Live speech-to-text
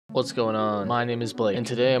What's going on? My name is Blake, and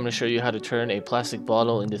today I'm going to show you how to turn a plastic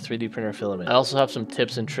bottle into 3D printer filament. I also have some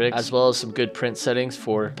tips and tricks, as well as some good print settings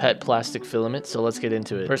for PET plastic filament, so let's get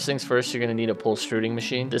into it. First things first, you're going to need a PullStruding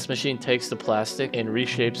machine. This machine takes the plastic and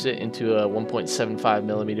reshapes it into a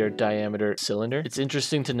 1.75mm diameter cylinder. It's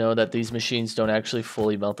interesting to know that these machines don't actually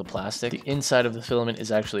fully melt the plastic. The inside of the filament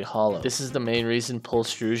is actually hollow. This is the main reason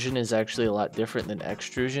PullStrusion is actually a lot different than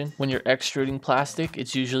extrusion. When you're extruding plastic,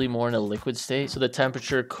 it's usually more in a liquid state, so the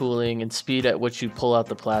temperature, cooling, and speed at which you pull out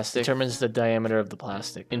the plastic determines the diameter of the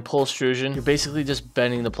plastic. In PullStrusion, you're basically just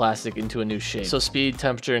bending the plastic into a new shape, so speed,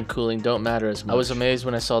 temperature, and cooling don't matter as much. I was amazed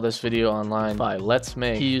when I saw this video online by Let's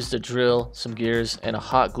Make. He used a drill, some gears, and a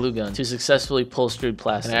hot glue gun to successfully PullStrude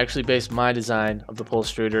plastic, and I actually based my design of the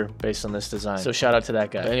PullStruder based on this design, so shout out to that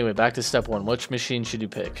guy. But anyway, back to step one. Which machine should you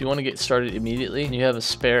pick? If you want to get started immediately and you have a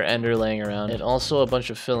spare ender laying around and also a bunch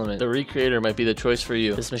of filament, the Recreator might be the choice for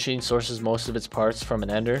you. This machine sources most of its parts from an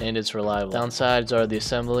ender and it's reliable. Downsides are the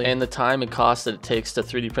assembly and the time and cost that it takes to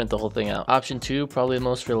 3D print the whole thing out. Option 2, probably the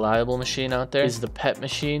most reliable machine out there, is the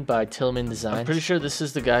PETmachine by Tillman Design. I'm pretty sure this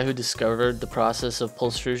is the guy who discovered the process of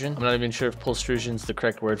PullStrusion. I'm not even sure if PullStrusion is the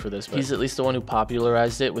correct word for this, but he's at least the one who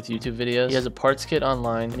popularized it with YouTube videos. He has a parts kit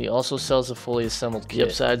online and he also sells a fully assembled kit. The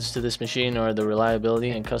upsides to this machine are the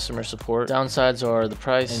reliability and customer support. Downsides are the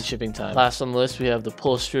price and shipping time. Last on the list, we have the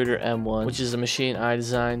PullStruder M1, which is a machine I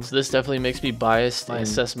designed. So this definitely makes me biased in my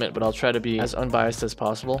assessment, but I'll try to be as unbiased as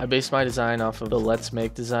possible. I based my design off of the Let's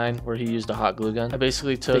Make design, where he used a hot glue gun. I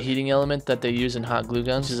basically took the heating element that they use in hot glue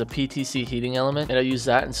guns, which is a PTC heating element, and I used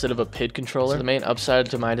that instead of a PID controller. So the main upside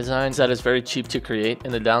to my design is that it's very cheap to create,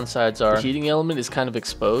 and the downsides are the heating element is kind of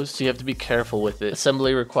exposed, so you have to be careful with it.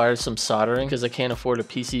 Assembly requires some soldering because I can't afford a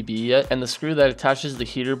PCB yet, and the screw that attaches the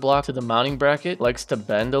heater block to the mounting bracket likes to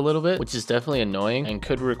bend a little bit, which is definitely annoying and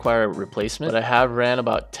could require a replacement. But I have ran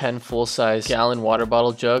about 10 full-size gallon water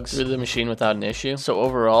bottle jugs through the machine without an issue. So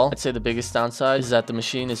overall, I'd say the biggest downside is that the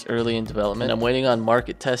machine is early in development, and I'm waiting on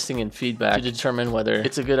market testing and feedback to determine whether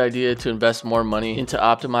it's a good idea to invest more money into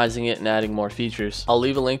optimizing it and adding more features. I'll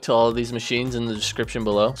leave a link to all of these machines in the description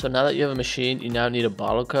below. So now that you have a machine, you now need a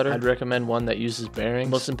bottle cutter. I'd recommend one that uses bearings.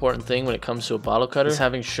 The most important thing when it comes to a bottle cutter is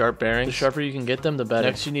having sharp bearings. The sharper you can get them, the better.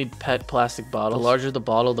 Next, you need PET plastic bottles. The larger the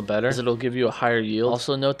bottle, the better, as it'll give you a higher yield.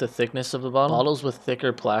 Also note the thickness of the bottle. Bottles with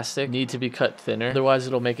thicker plastic need to be cut thinner, otherwise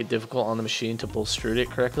it'll make it difficult on the machine to PullStrude it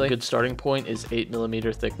correctly. A good starting point is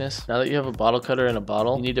 8mm thickness. Now that you have a bottle cutter and a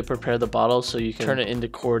bottle, you need to prepare the bottle so you can turn it into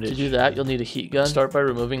cordage. To do that, you'll need a heat gun. Start by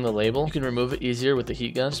removing the label. You can remove it easier with the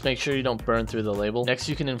heat gun. Just make sure you don't burn through the label. Next,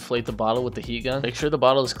 you can inflate the bottle with the heat gun. Make sure the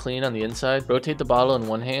bottle is clean on the inside. Rotate the bottle in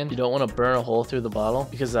one hand. You don't want to burn a hole through the bottle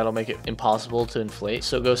because that'll make it impossible to inflate.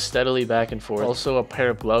 So go steadily back and forth. Also, a pair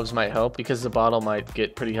of gloves might help because the bottle might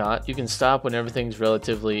get pretty hot. You can stop when everything's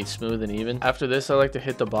relatively smooth and even. After this, I like to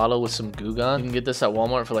hit the bottle with some Goo Gone. You can get this at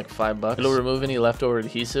Walmart for like $5. It'll remove any leftover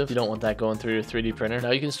adhesive. You don't want that going through your 3D printer.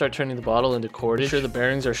 Now you can start turning the bottle into cordage. Make sure the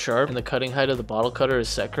bearings are sharp and the cutting height of the bottle cutter is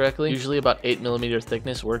set correctly. Usually about 8mm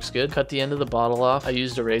thickness works good. Cut the end of the bottle off. I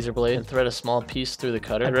used a razor blade and thread a small piece through the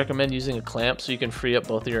cutter. I'd recommend using a clamp so you can free up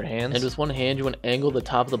both of your hands. And with one hand, you want to angle the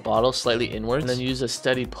top of the bottle slightly inwards and then use a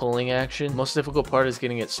steady pulling action. The most difficult part is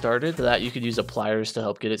getting it started. For that, you could use a pliers to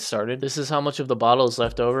help get it started. This is how much of the bottle is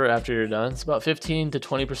left over after you're done. It's about 15 to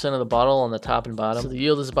 20% of the bottle on the top and bottom. So the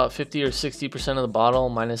yield is about 50 or 60% of the bottle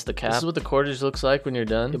minus the cap. This is what the cordage looks like when you're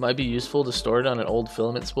done. It might be useful to store it on an old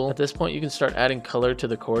filament spool. At this point, you can start adding color to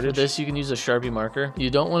the cordage. For this, you can use a Sharpie marker. You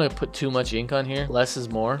don't want to put too much ink on here. Less is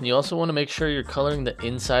more. And you also want to make sure you're coloring the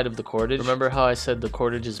inside of the cordage. Remember how I said the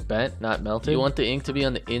cordage is bent, not melted? You want the ink to be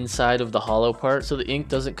on the inside of the hollow part so the ink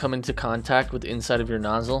doesn't come into contact with the inside of your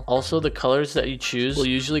nozzle. Also, the colors that you choose will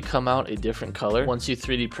usually come out a different color once you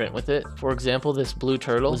 3D print with it. For example, this blue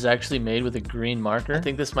turtle was actually made with a green marker. I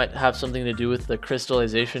think this might have something to do with the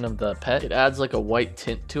crystallization of the PET. It adds like a white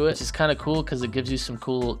tint to it, which is kind of cool because it gives you some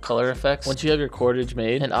cool color effects. Once you have your cordage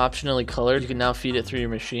made and optionally colored, you can now feed it through your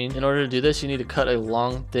machine. In order to do this, you need to cut a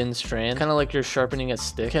long, thin strand, kind of like you're sharpening a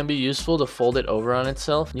stick. It can be useful to fold it over on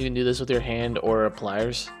itself. You can do this with your hand or a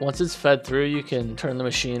pliers. Once it's fed through, you can turn the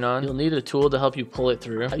machine on. You'll need a tool to help you pull it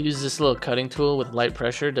through. I use this little cutting tool with light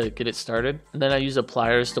pressure to get it started, and then I use a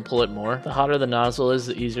pliers to pull it more. The hotter the nozzle is,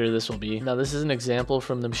 the easier this will be. Now this is an example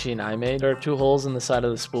from the machine I made. There are 2 holes in the side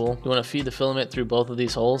of the spool. You want to feed the filament through both of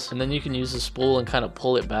these holes, and then you can use the spool and kind of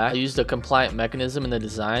pull it back. I used a compliant mechanism in the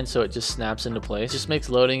design so it just snaps into place. It just makes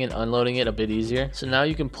loading and unloading it a bit easier. So now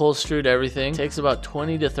you can PullStrude everything. It takes about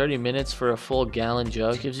 20 to 30 minutes for a full gallon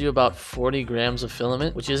jug. It gives you about 40 grams of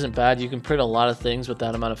filament, which isn't bad. You can print a lot of things with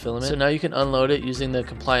that amount of filament. So now you can unload it using the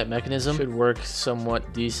compliant mechanism. Should work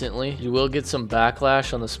somewhat decently. You will get some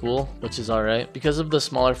backlash on the spool, which is alright. right? Because of the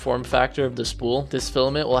smaller form factor of the spool, this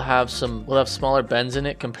filament will have smaller bends in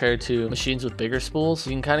it compared to machines with bigger spools.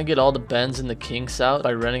 You can kind of get all the bends and the kinks out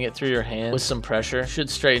by running it through your hand with some pressure. Should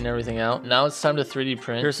straighten everything out. Now it's time to 3D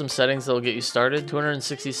print. Here are some settings that will get you started.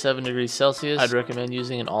 267 degrees Celsius. I'd recommend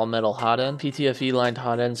using an all metal hot end. PTFE lined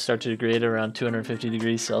hot ends start to degrade around 250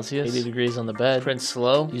 degrees Celsius. 80 degrees on the bed. Print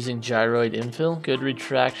slow using gyroid infill. Good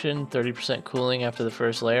retraction, 30% cooling after the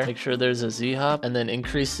first layer. Make sure there's a Z-hop, and then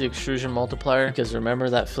increase the extrusion multiplier, because remember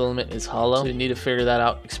that filament is hollow, so you need to figure that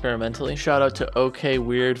out experimentally. Shout out to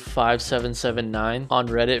OKWeird5779 on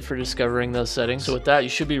Reddit for discovering those settings. So with that, you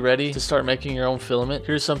should be ready to start making your own filament.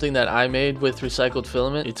 Here's something that I made with recycled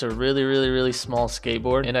filament. It's a really small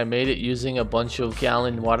skateboard, and I made it using a bunch of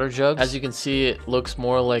gallon water jugs. As you can see, it looks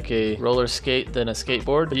more like a roller skate than a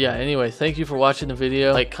skateboard. But yeah, anyway, thank you for watching the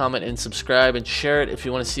video. Like, comment, and subscribe, and share it if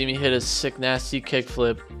you want to see me hit a sick nasty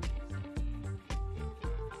kickflip.